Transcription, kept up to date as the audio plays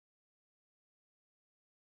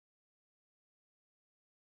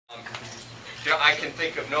Yeah, I can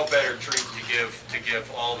think of no better treat to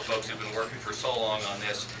give all the folks who've been working for so long on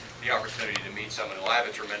this the opportunity to meet someone who I have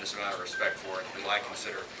a tremendous amount of respect for and who I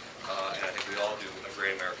consider, and I think we all do, a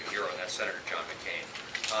great American hero, and that's Senator John McCain.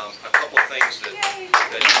 A couple of things that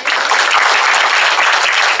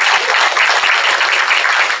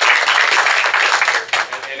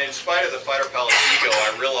and in spite of the fighter pilot's ego,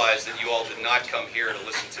 I realize that you all did not come here to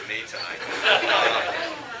listen to me tonight.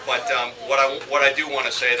 But what I do want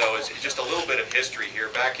to say, though, is just a little bit of history here.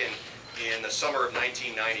 Back in the summer of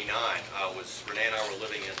 1999, Renee and I were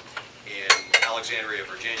living in Alexandria,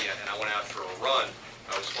 Virginia, and I went out for a run.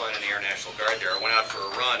 I was flying in the Air National Guard there. I went out for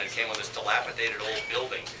a run and came on this dilapidated old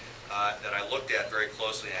building that I looked at very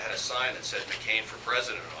closely. I had a sign that said McCain for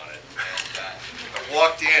President on it. And I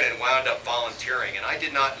walked in and wound up volunteering. And I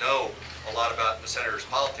did not know a lot about the senator's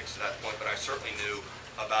politics at that point, but I certainly knew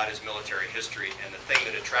about his military history. And the thing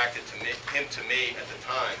that attracted him to me at the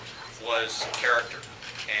time was character.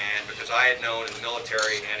 And because I had known in the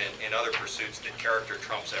military and in other pursuits that character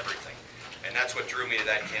trumps everything. And that's what drew me to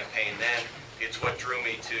that campaign then. It's what drew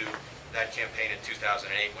me to that campaign in 2008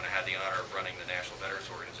 when I had the honor of running the National Veterans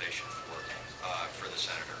Organization for the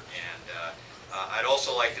senator. And I'd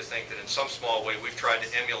also like to think that in some small way we've tried to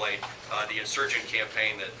emulate the insurgent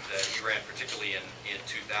campaign that he ran, particularly in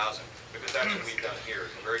 2000, because that's what we've done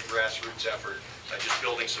here. It's a very grassroots effort, just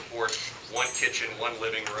building support, one kitchen, one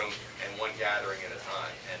living room, and one gathering at a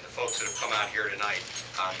time. And the folks that have come out here tonight,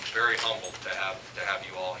 I'm very humbled to have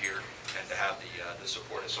you all here and to have the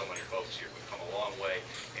support of so many folks here. We've come a long way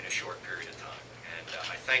in a short period of time. And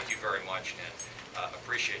I thank you very much and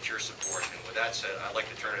appreciate your support. And with that said, I'd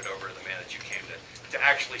like to turn it over to the man that you came to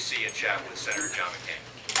actually see and chat with, Senator John McCain.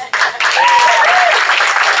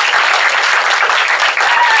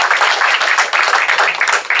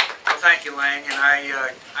 Well, thank you, Lang. And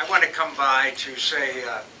I want to come by to say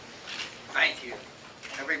thank you.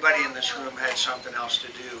 Everybody in this room had something else to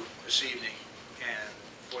do this evening and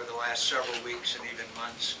for the last several weeks and even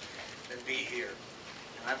months than be here.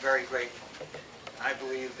 And I'm very grateful. I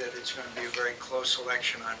believe that it's going to be a very close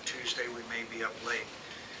election on Tuesday. We may be up late.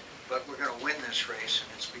 But we're going to win this race,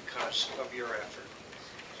 and it's because of your effort.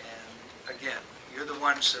 And again, you're the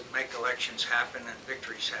ones that make elections happen and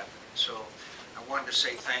victories happen. So I wanted to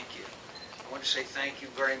say thank you. I want to say thank you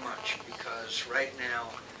very much because right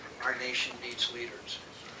now our nation needs leaders.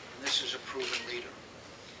 And this is a proven leader.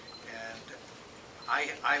 And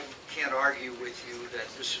I can't argue with you that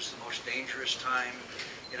this is the most dangerous time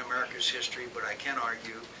in America's history, but I can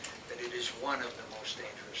argue that it is one of the most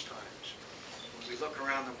dangerous times. When we look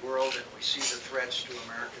around the world and we see the threats to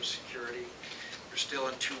America's security, we're still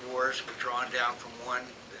in two wars. We're drawn down from one,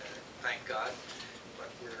 thank God, but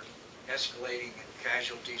we're escalating in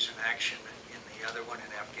casualties and action in the other one in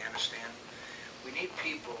Afghanistan. We need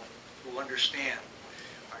people who understand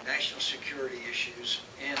our national security issues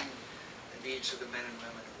and the needs of the men and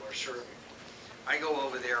women who are serving. I go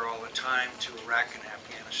over there all the time to Iraq and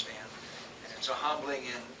Afghanistan, and it's a humbling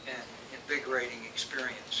and invigorating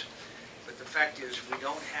experience. But the fact is, we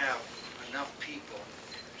don't have enough people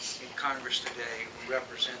in Congress today who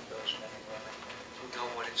represent those men and women who know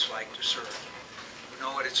what it's like to serve. Who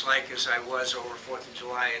know what it's like as I was over 4th of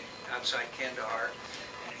July outside Kandahar,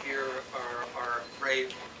 and here are our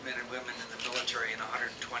brave men and women in the military in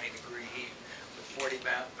 120-degree heat with 40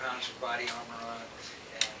 pounds of body armor on,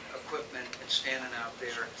 equipment, and standing out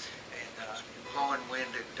there and blowing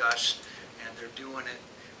wind and dust, and they're doing it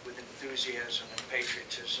with enthusiasm and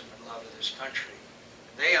patriotism and love of this country.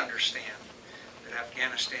 They understand that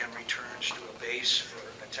Afghanistan returns to a base for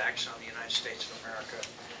attacks on the United States of America,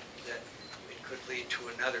 that it could lead to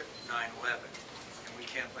another 9/11, and we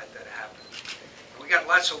can't let that happen. And we got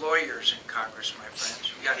lots of lawyers in Congress, my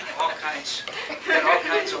friends. We got all kinds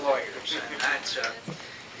of lawyers, and that's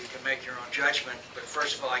make your own judgment, but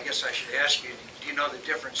first of all, I guess I should ask you, do you know the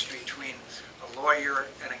difference between a lawyer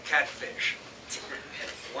and a catfish?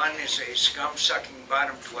 One is a scum-sucking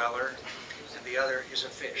bottom dweller, and the other is a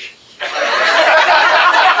fish.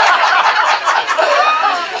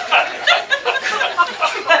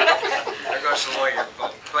 There goes the lawyer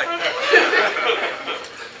vote. But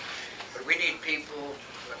we need people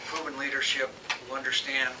with proven leadership who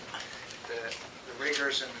understand the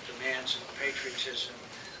rigors and the demands and the patriotism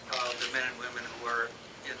of the men and women who are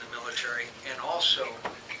in the military, and also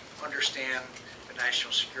understand the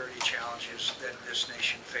national security challenges that this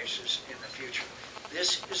nation faces in the future.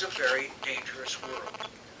 This is a very dangerous world.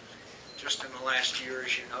 Just in the last year,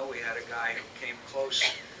 as you know, we had a guy who came close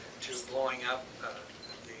to blowing up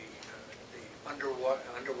the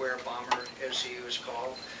underwear bomber, as he was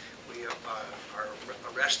called. We are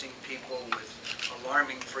arresting people with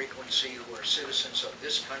alarming frequency who are citizens of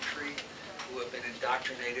this country, who have been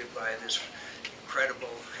indoctrinated by this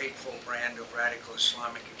incredible, hateful brand of radical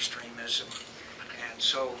Islamic extremism. And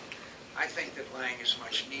so I think that Lang is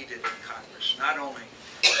much needed in Congress, not only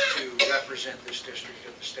to represent this district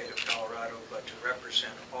of the state of Colorado, but to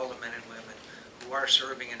represent all the men and women who are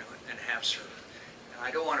serving and have served. And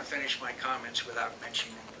I don't want to finish my comments without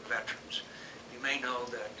mentioning the veterans. You may know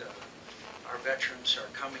that our veterans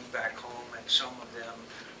are coming back home, and some of them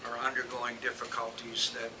are undergoing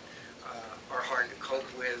difficulties that are hard to cope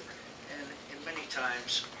with, and many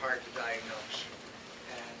times hard to diagnose.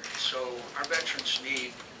 And so our veterans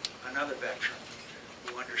need another veteran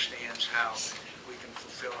who understands how we can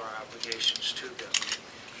fulfill our obligations to them.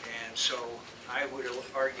 And so I would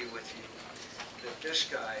argue with you that this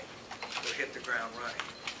guy will hit the ground running.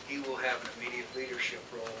 He will have an immediate leadership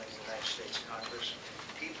role in the United States Congress.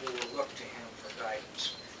 People will look to him for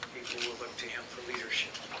guidance. People will look to him for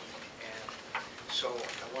leadership. And so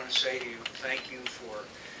I want to say to you, thank you for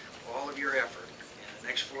all of your effort. And the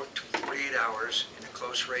next 48 hours in a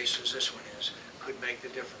close race as this one is could make the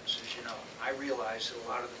difference. As you know, I realize that a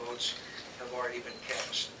lot of the votes have already been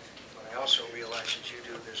cast, but I also realize, as you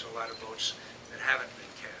do, there's a lot of votes that haven't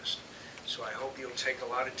been cast. So I hope you'll take a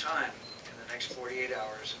lot of time in the next 48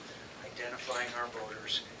 hours identifying our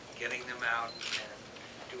voters, getting them out, and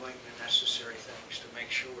doing the necessary things to make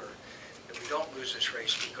sure that we don't lose this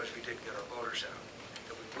race because we didn't get our voters out,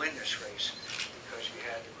 that we win this race because we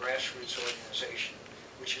had the grassroots organization,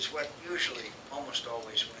 which is what usually, almost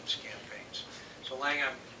always wins campaigns. So Lang,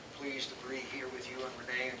 I'm pleased to be here with you and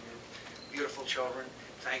Renee and your beautiful children.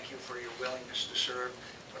 Thank you for your willingness to serve,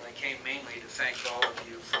 but I came mainly to thank all of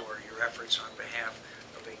you for your efforts on behalf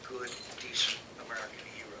of a good, decent American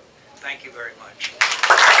hero. Thank you very much.